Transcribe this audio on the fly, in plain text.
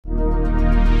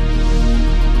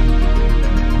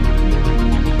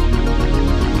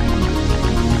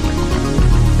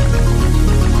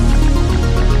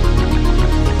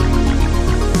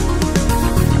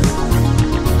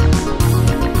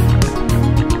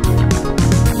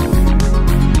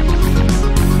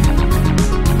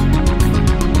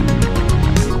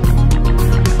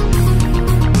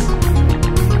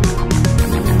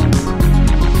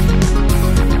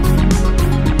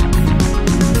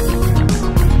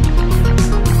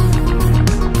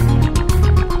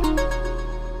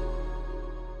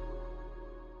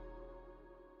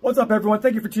up, everyone?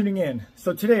 Thank you for tuning in.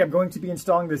 So today I'm going to be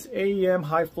installing this AEM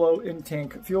high flow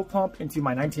in-tank fuel pump into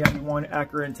my 1991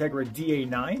 Acura Integra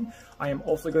DA9. I am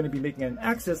also going to be making an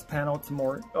access panel to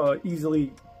more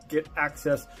easily get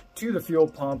access to the fuel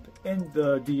pump in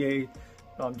the DA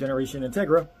generation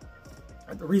Integra.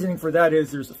 The reasoning for that is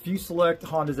there's a few select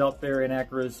Hondas out there and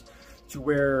Acuras to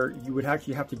where you would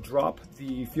actually have to drop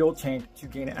the fuel tank to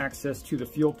gain access to the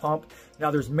fuel pump.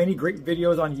 Now there's many great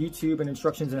videos on YouTube and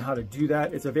instructions on how to do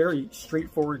that. It's a very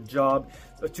straightforward job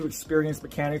to experienced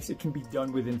mechanics. It can be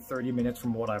done within 30 minutes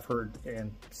from what I've heard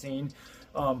and seen.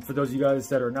 For those of you guys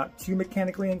that are not too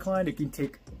mechanically inclined, it can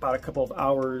take about a couple of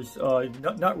hours.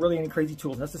 Not really any crazy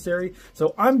tools necessary.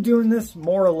 So I'm doing this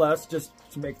more or less just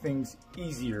to make things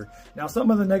easier. Now,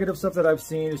 some of the negative stuff that I've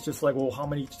seen is just like, well, how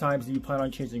many times do you plan on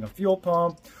changing a fuel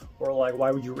pump? Or like,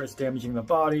 why would you risk damaging the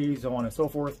body? So on and so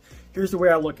forth. Here's the way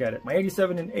I look at it. My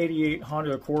 87 and 88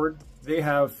 Honda Accord, they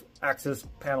have access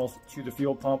panels to the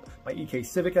fuel pump. My EK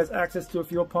Civic has access to a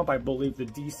fuel pump. I believe the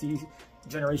DC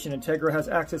generation Integra has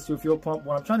access to a fuel pump.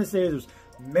 What I'm trying to say is there's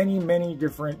many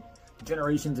different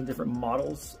generations and different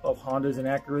models of Hondas and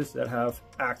Acuras that have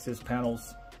access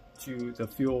panels to the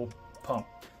fuel pump.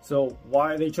 So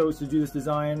why they chose to do this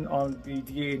design on the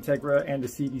DA Integra and the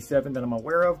CB7 that I'm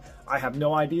aware of, I have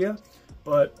no idea,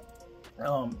 but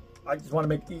I just want to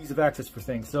make ease of access for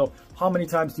things. So how many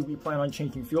times do we plan on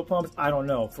changing fuel pumps? I don't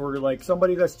know. For like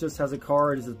somebody that just has a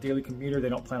car, it is a daily commuter, they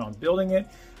don't plan on building it.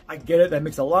 I get it. That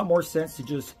makes a lot more sense to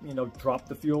just, you know, drop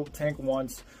the fuel tank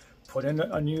once, put in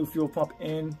a new fuel pump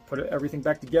in, put everything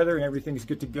back together, and everything's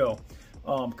good to go.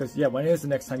 Because yeah, when is the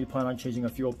next time you plan on changing a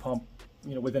fuel pump?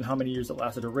 You know, within how many years it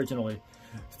lasted originally.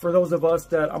 For those of us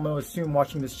that I'm going to assume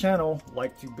watching this channel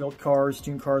like to build cars,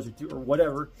 tune cars, or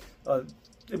whatever,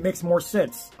 it makes more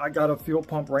sense. I got a fuel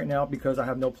pump right now because I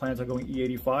have no plans on going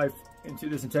E85 into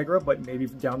this Integra, but maybe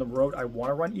down the road I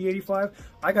want to run E85.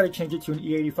 I got to change it to an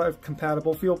E85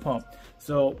 compatible fuel pump.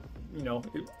 So, you know,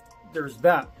 there's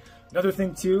that. Another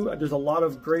thing too, there's a lot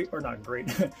of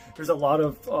there's a lot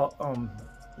of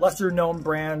lesser known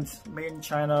brands made in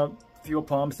China fuel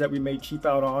pumps that we may cheap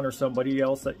out on, or somebody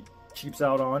else that cheaps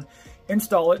out on.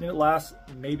 Install it and it lasts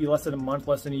maybe less than a month,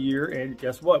 less than a year, and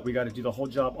guess what? We got to do the whole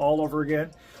job all over again.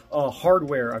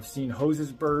 Hardware, I've seen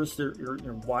hoses burst,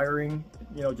 your wiring,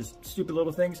 you know, just stupid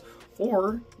little things.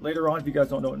 Or later on, if you guys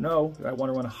don't know, I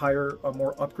want to run a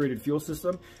more upgraded fuel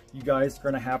system, you guys are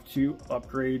going to have to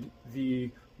upgrade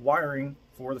the wiring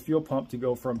for the fuel pump to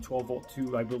go from 12 volt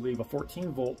to, I believe, a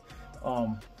 14 volt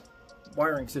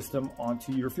wiring system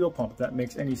onto your fuel pump, if that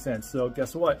makes any sense. So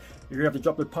guess what? You're gonna have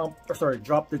to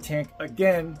drop the tank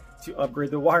again to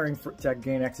upgrade the wiring to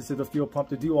gain access to the fuel pump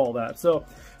to do all that. So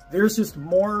there's just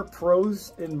more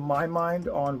pros in my mind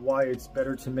on why it's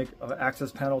better to make an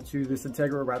access panel to this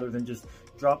Integra rather than just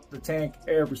drop the tank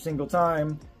every single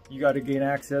time you got to gain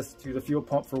access to the fuel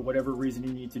pump for whatever reason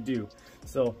you need to do.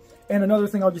 So, and another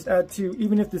thing I'll just add too,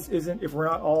 even if if we're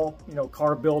not all, you know,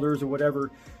 car builders or whatever,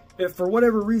 if for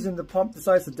whatever reason the pump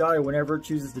decides to die whenever it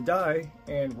chooses to die,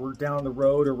 and we're down the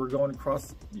road or we're going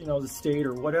across, you know, the state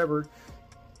or whatever,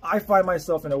 I find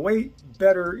myself in a way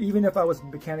better, even if I was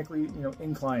mechanically, you know,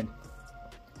 inclined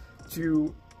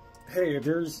to, hey,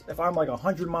 if I'm like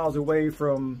 100 miles away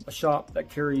from a shop that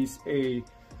carries a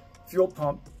fuel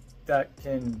pump that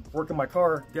can work in my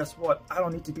car, guess what? I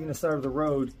don't need to be in the side of the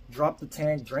road, drop the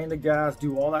tank, drain the gas,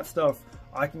 do all that stuff.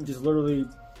 I can just literally,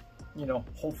 you know,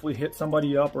 hopefully hit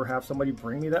somebody up or have somebody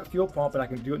bring me that fuel pump, and I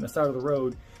can do it in the side of the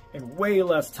road in way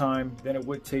less time than it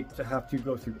would take to have to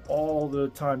go through all the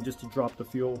time just to drop the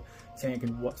fuel tank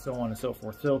and so on and so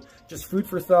forth. So just food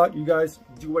for thought. You guys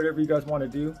do whatever you guys want to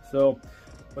do. So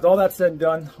with all that said and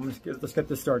done, let's get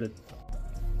this started.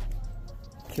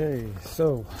 Okay,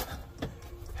 so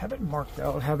have it marked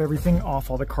out, have everything off,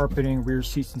 all the carpeting, rear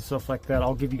seats and stuff like that.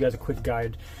 I'll give you guys a quick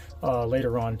guide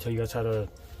later on, tell you guys how to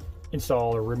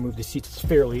install or remove the seats. It's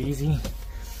fairly easy.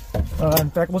 In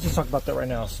fact, we'll just talk about that right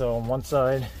now. So on one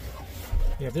side,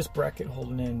 you have this bracket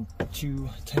holding in two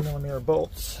 10mm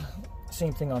bolts.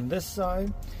 Same thing on this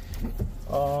side.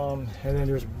 And then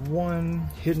there's one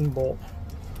hidden bolt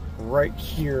right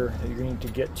here that you're going to need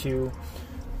to get to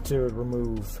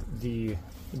remove the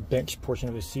bench portion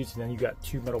of the seats. And then you got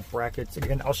two metal brackets.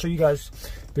 Again, I'll show you guys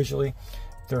visually.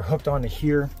 They're hooked onto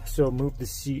here. So move the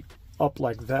seat up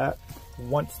like that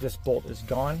once this bolt is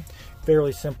gone.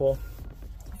 Fairly simple.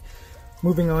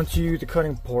 Moving on to the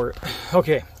cutting port.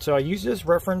 Okay, so I use this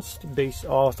reference based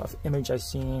off of image I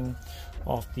seen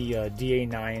off the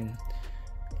DA9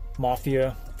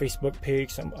 Mafia Facebook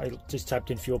page. I just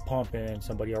typed in fuel pump and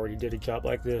somebody already did a job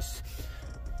like this.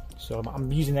 So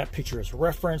I'm using that picture as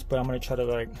reference, but I'm going to try to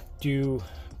like do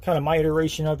kind of my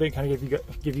iteration of it, kind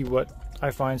of give you what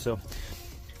I find. So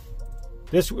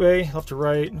this way, left to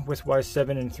right, widthwise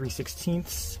 7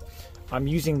 3/16. I'm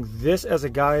using this as a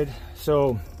guide.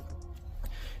 So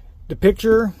the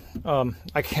picture,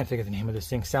 I can't think of the name of this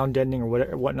thing, sound deadening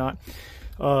or whatnot.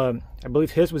 I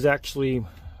believe his was actually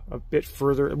a bit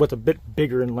further, with a bit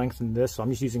bigger in length than this. So I'm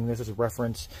just using this as a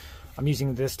reference. I'm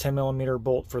using this 10mm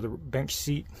bolt for the bench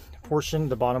seat portion,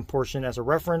 the bottom portion, as a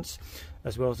reference,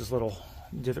 as well as this little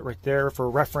divot right there for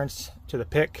reference to the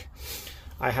pick.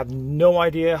 I have no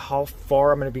idea how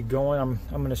far I'm going to be going. I'm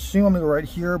going to assume I'm going to go right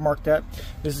here, mark that.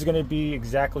 This is going to be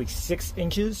exactly 6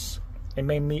 inches. It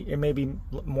may be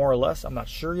more or less. I'm not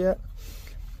sure yet.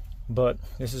 But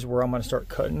this is where I'm going to start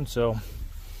cutting. So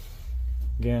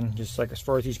again, just like as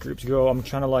far as these groups go, I'm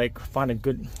trying to like find a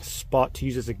good spot to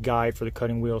use as a guide for the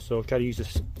cutting wheel. So try to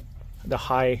use the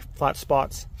high flat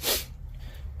spots.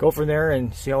 Go from there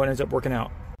and see how it ends up working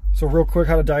out. So real quick,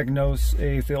 how to diagnose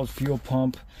a failed fuel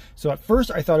pump. So at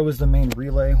first I thought it was the main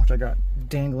relay, which I got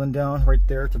dangling down right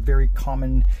there. It's a very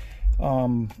common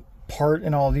part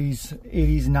in all these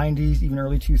 80s, 90s, even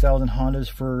early 2000 Hondas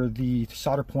for the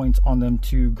solder points on them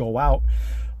to go out.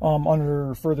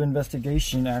 Under further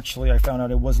investigation, actually, I found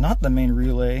out it was not the main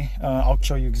relay. I'll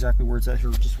show you exactly where it's at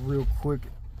here just real quick.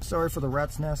 Sorry for the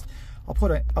rat's nest. I'll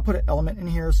put an element in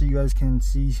here so you guys can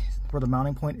see where the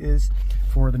mounting point is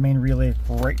for the main relay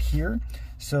right here.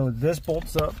 So this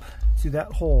bolts up to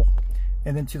that hole,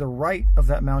 and then to the right of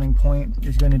that mounting point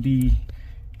is going to be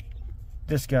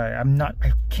this guy.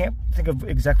 I can't think of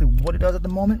exactly what it does at the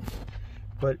moment,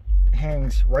 but it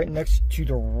hangs right next to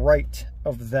the right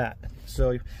of that.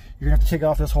 So you're gonna have to take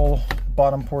off this whole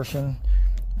bottom portion,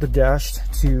 the dash,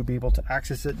 to be able to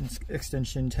access it. It's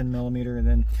extension 10mm, and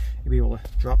then you'll be able to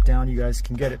drop down. You guys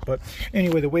can get it. But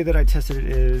anyway, the way that I tested it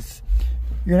is,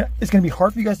 it's gonna be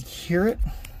hard for you guys to hear it.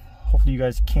 Hopefully you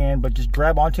guys can, but just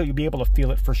grab onto it. You'll be able to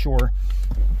feel it for sure.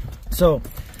 So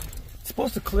it's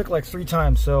supposed to click like 3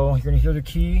 times. So you're gonna hear the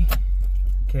key.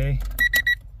 Okay.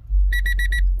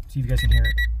 See if you guys can hear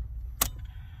it.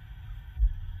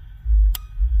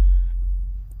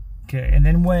 Okay, and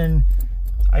then when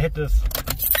I hit the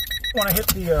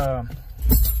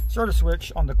starter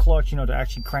switch on the clutch, to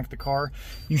actually crank the car,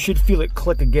 you should feel it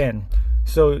click again.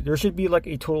 So there should be like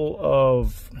a total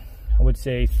of, I would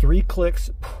say, 3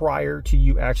 clicks prior to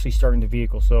you actually starting the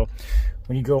vehicle. So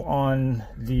when you go on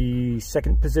the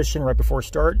second position right before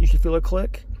start, you should feel it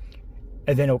click,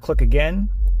 and then it'll click again,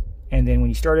 and then when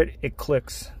you start it, it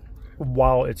clicks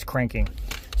while it's cranking.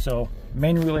 So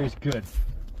main relay is good.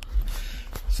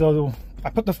 So I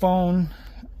put the phone,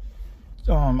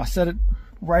 I set it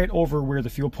right over where the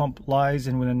fuel pump lies,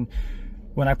 and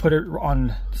when I put it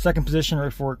on second position right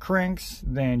before it cranks,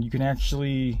 then you can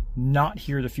actually not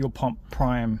hear the fuel pump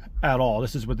prime at all.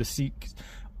 This is with the seat,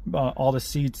 all the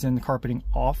seats and the carpeting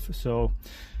off. So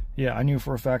yeah, I knew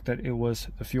for a fact that it was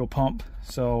the fuel pump.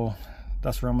 So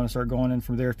that's where I'm going to start going in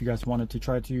from there. If you guys wanted to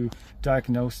try to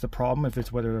diagnose the problem,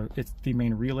 whether it's the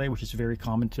main relay, which is very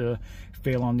common to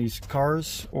fail on these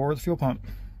cars, or the fuel pump.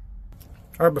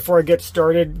 All right, before I get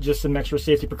started, just some extra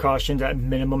safety precautions. At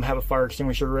minimum, have a fire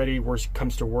extinguisher ready. Worst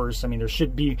comes to worst, I mean, there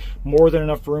should be more than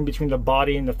enough room between the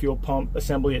body and the fuel pump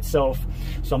assembly itself.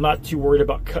 So I'm not too worried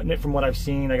about cutting it from what I've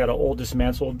seen. I got an old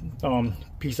dismantled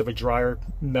piece of a dryer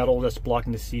metal that's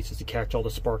blocking the seats just to catch all the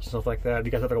sparks and stuff like that. If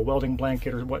you guys have like a welding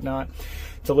blanket or whatnot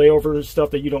to lay over stuff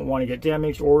that you don't want to get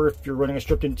damaged, or if you're running a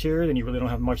stripped interior, then you really don't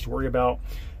have much to worry about.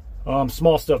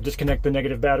 Small stuff, disconnect the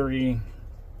negative battery,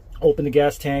 open the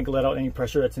gas tank, let out any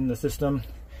pressure that's in the system,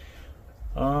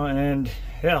 and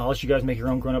yeah, I'll let you guys make your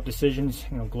own grown-up decisions.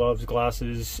 Gloves,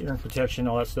 glasses, ear protection,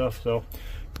 all that stuff. So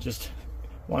just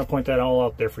want to point that all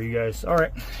out there for you guys. All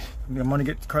right, I'm gonna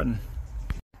get cutting.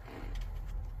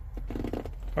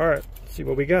 All right, let's see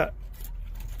what we got.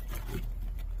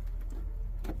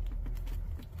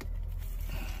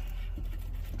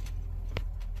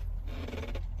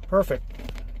 Perfect,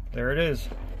 there it is.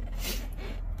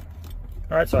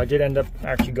 All right, so I did end up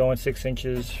actually going 6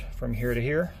 inches from here to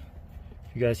here.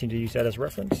 You guys need to use that as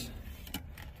reference.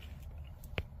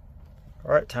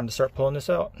 All right, time to start pulling this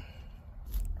out.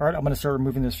 All right, I'm gonna start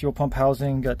removing this fuel pump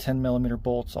housing. Got 10mm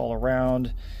bolts all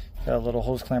around. Got a little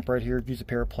hose clamp right here. Use a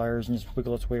pair of pliers and just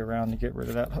wiggle its way around to get rid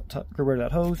of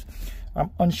that hose.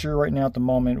 I'm unsure right now at the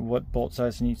moment what bolt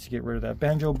size needs to get rid of that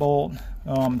banjo bolt.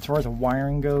 As far as the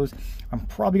wiring goes, I'm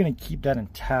probably gonna keep that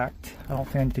intact. I don't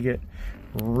think I need to get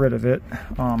rid of it.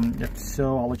 If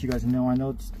so, I'll let you guys know. I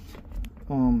know it's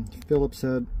Phillips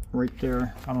said right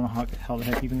there. I don't know how the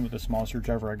heck, even with the small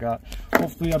screwdriver I got.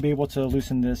 Hopefully I'll be able to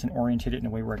loosen this and orientate it in a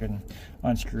way where I can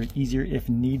unscrew it easier if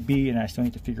need be, and I still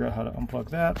need to figure out how to unplug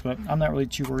that, but I'm not really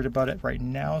too worried about it right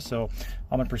now, so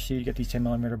I'm going to proceed to get these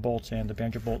 10mm bolts and the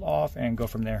banjo bolt off and go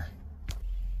from there.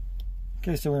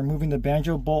 Okay, so we're removing the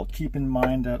banjo bolt. Keep in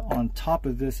mind that on top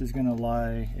of this is going to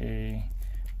lie a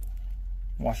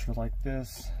washer like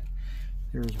this.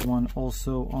 There's one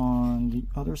also on the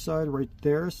other side right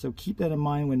there, so keep that in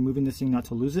mind when moving this thing, not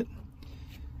to lose it.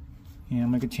 And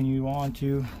I'm going to continue on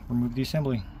to remove the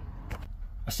assembly.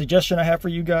 A suggestion I have for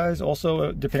you guys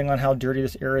also, depending on how dirty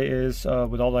this area is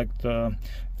with all like the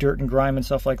dirt and grime and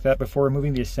stuff like that, before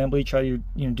removing the assembly, try to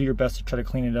do your best to try to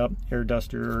clean it up, air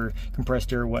duster or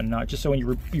compressed air or whatnot, just so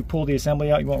when you pull the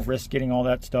assembly out, you won't risk getting all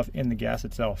that stuff in the gas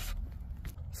itself.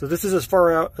 So this is as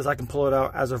far out as I can pull it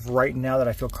out as of right now that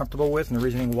I feel comfortable with, and the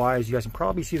reasoning why is you guys can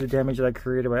probably see the damage that I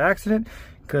created by accident,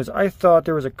 because I thought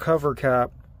there was a cover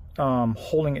cap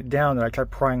holding it down that I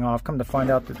tried prying off. Come to find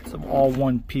out that it's all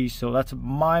one piece, so that's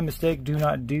my mistake. Do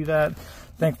not do that.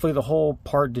 Thankfully the whole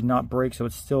part did not break, so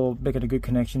it's still making a good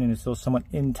connection and it's still somewhat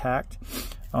intact.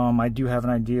 I do have an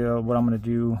idea what I'm going to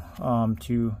do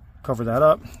to cover that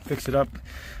up, fix it up.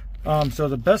 So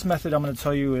the best method I'm going to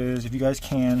tell you is, if you guys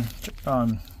can,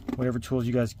 whatever tools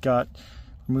you guys got,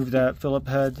 remove that Phillip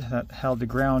head that held the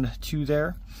ground to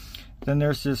there. Then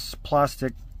there's this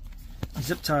plastic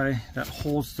zip tie that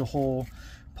holds the whole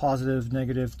positive,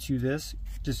 negative to this.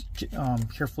 Just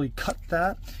carefully cut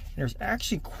that. There's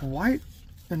actually quite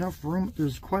enough room.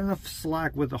 There's quite enough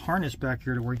slack with the harness back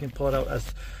here to where you can pull it out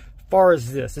as far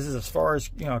as this. This is as far as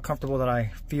comfortable that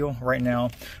I feel right now.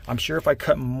 I'm sure if I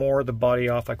cut more of the body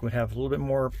off, I could have a little bit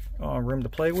more room to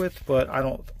play with, but I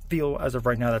don't feel as of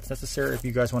right now that's necessary. If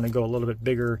you guys want to go a little bit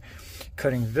bigger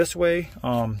cutting this way,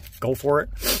 go for it.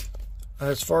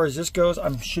 As far as this goes,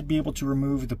 I should be able to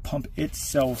remove the pump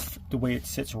itself the way it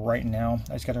sits right now.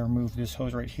 I just got to remove this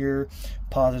hose right here,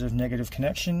 positive, negative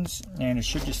connections, and it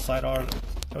should just slide out,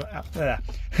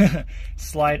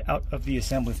 slide out of the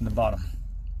assembly from the bottom.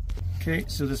 Okay,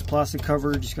 so this plastic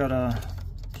cover, just gotta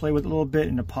play with it a little bit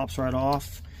and it pops right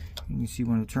off. You can see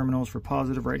one of the terminals for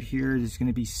positive right here. This is going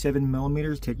to be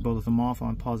 7mm. Take both of them off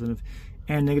on positive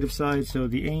and negative side. So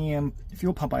the AEM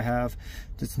fuel pump I have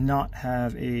does not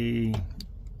have a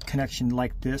connection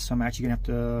like this, so I'm actually gonna have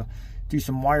to do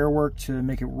some wire work to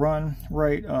make it run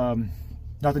right.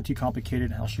 Nothing too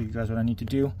complicated. I'll show you guys what I need to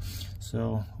do.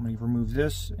 So I'm going to remove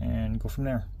this and go from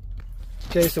there.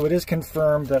 Okay, so it is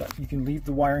confirmed that you can leave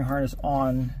the wiring harness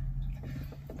on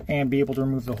and be able to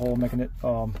remove the whole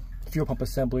fuel pump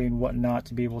assembly and whatnot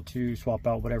to be able to swap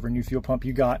out whatever new fuel pump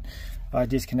you got.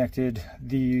 Disconnected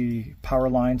the power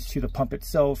lines to the pump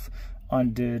itself,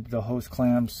 undid the hose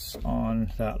clamps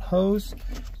on that hose,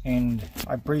 and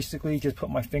I basically just put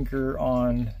my finger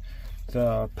on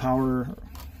the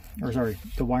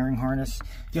the wiring harness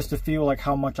just to feel like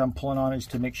how much I'm pulling on it,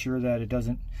 just to make sure that it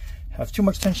doesn't have too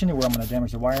much tension where I'm going to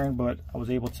damage the wiring. But I was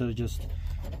able to just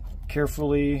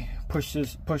carefully push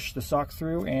the sock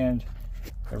through and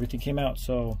everything came out.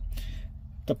 So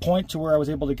the point to where I was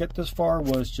able to get this far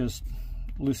was just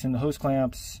loosen the hose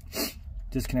clamps,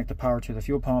 disconnect the power to the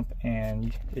fuel pump,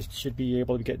 and it should be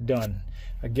able to get done.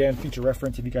 Again, future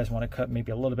reference, if you guys want to cut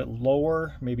maybe a little bit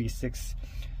lower, maybe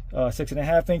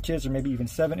 6.5 inches or maybe even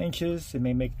 7 inches, it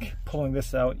may make pulling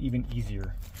this out even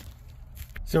easier.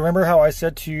 So remember how I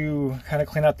said to kind of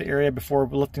clean out the area before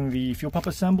lifting the fuel pump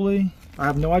assembly? I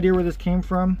have no idea where this came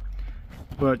from,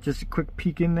 but just a quick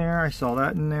peek in there, I saw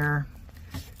that in there.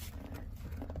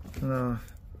 A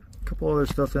couple other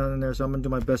stuff down in there, so I'm gonna do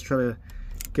my best to try to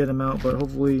get them out, but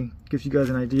hopefully gives you guys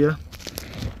an idea.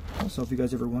 Also, if you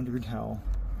guys ever wondered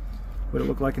what it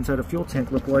looked like inside a fuel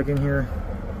tank looked like in here.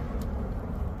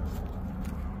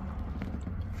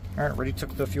 Alright, already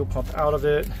took the fuel pump out of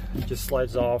it. It just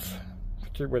slides off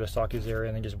through where the sock is there,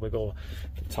 and then just wiggle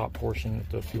the top portion of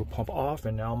the fuel pump off,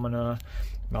 and now I'm gonna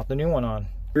mount the new one on.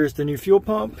 Here's the new fuel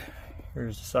pump.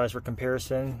 Here's the size for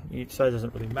comparison. Each size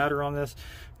doesn't really matter on this.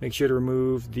 Make sure to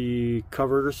remove the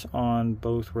covers on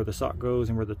both where the sock goes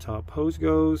and where the top hose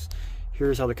goes.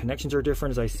 Here's how the connections are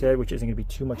different, as I said, which isn't going to be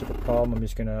too much of a problem. I'm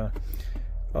just going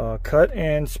to cut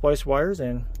and splice wires,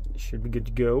 and it should be good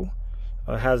to go.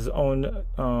 It has its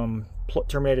own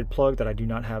terminated plug that I do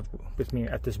not have with me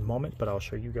at this moment, but I'll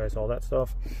show you guys all that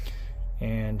stuff.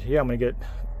 And yeah, I'm going to get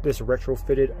this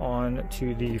retrofitted on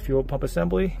to the fuel pump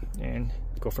assembly and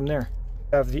go from there.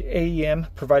 I have the AEM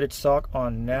provided sock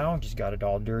on now. Just got it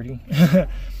all dirty. Have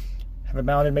it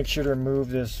mounted. Make sure to remove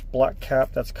this black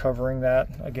cap that's covering that.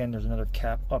 Again, there's another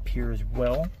cap up here as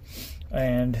well.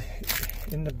 And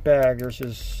in the bag, there's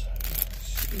this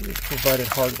It's provided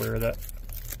hardware that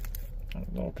I'm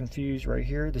a little confused right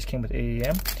here. This came with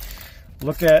AEM.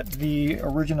 Look at the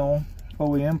original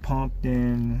OEM pump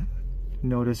and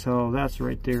notice how that's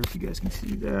right there, if you guys can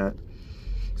see that.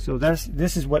 So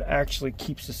this is what actually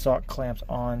keeps the sock clamps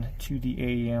on to the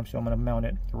AEM. So I'm going to mount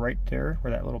it right there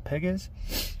where that little peg is.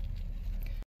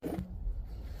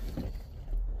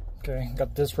 Okay,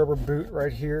 got this rubber boot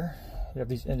right here. You have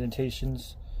these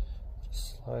indentations.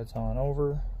 Just slides on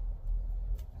over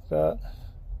like that.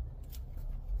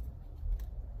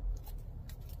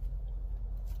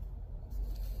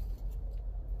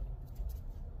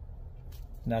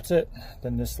 And that's it.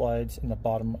 Then this slides in the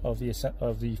bottom of the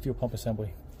fuel pump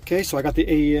assembly. Okay, so I got the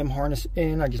AEM harness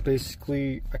in. I just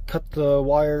basically cut the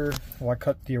wire. Well, I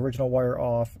cut the original wire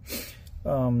off,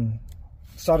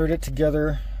 soldered it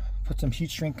together, put some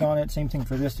heat shrink on it. Same thing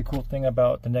for this. The cool thing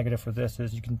about the negative for this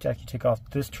is you can actually take off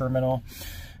this terminal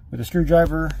with a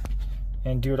screwdriver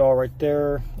and do it all right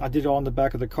there. I did it all in the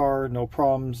back of the car, no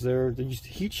problems there. They used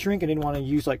heat shrink. I didn't want to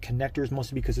use like connectors,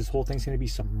 mostly because this whole thing's going to be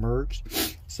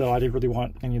submerged. So I didn't really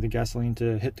want any of the gasoline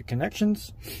to hit the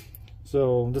connections.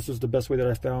 So this was the best way that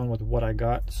I found with what I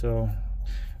got. So,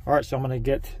 all right, so I'm going to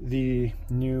get the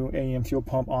new AEM fuel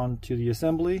pump onto the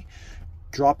assembly,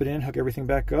 drop it in, hook everything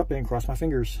back up, and cross my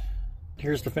fingers.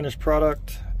 Here's the finished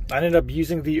product. I ended up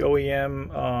using the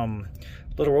OEM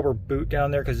little rubber boot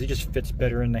down there because it just fits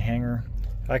better in the hanger.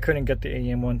 I couldn't get the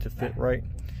AEM one to fit right.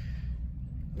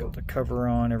 Got the cover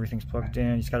on, everything's plugged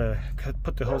in. You just gotta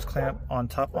put the hose clamp on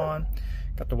top on.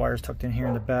 Got the wires tucked in here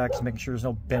in the back, just making sure there's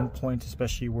no bend points,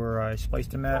 especially where I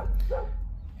spliced them at.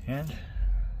 And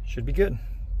should be good.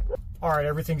 All right,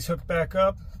 everything's hooked back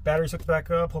up. Battery's hooked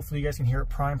back up. Hopefully you guys can hear it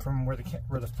prime from where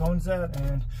the phone's at,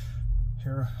 and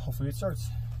here, hopefully it starts.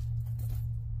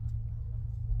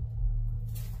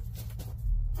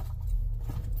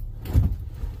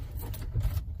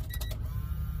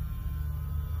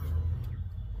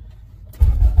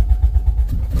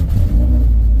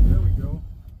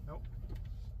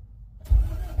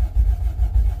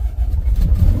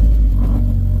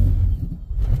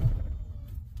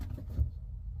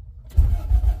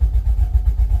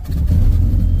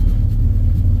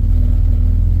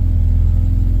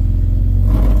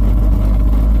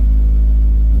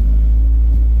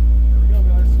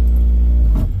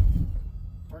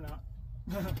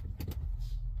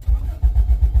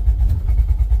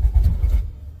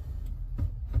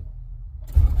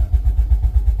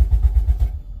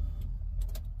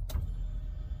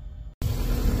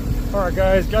 Alright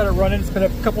guys, got it running. It's been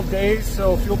a couple days,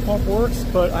 so fuel pump works,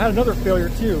 but I had another failure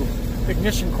too,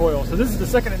 ignition coil. So this is the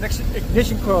second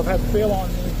ignition coil I've had fail on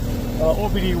me,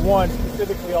 OBD1,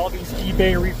 specifically all these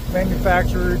eBay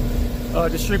manufactured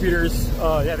distributors.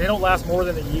 Yeah, they don't last more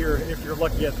than a year if you're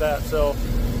lucky at that. So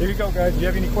there you go guys. If you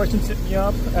have any questions, hit me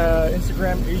up.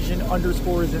 Instagram,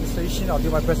 Asian_Zensation. I'll do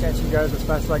my best to answer you guys as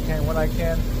fast as I can when I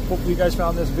can. Hopefully you guys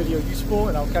found this video useful,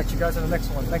 and I'll catch you guys in the next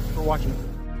one. Thank you for watching.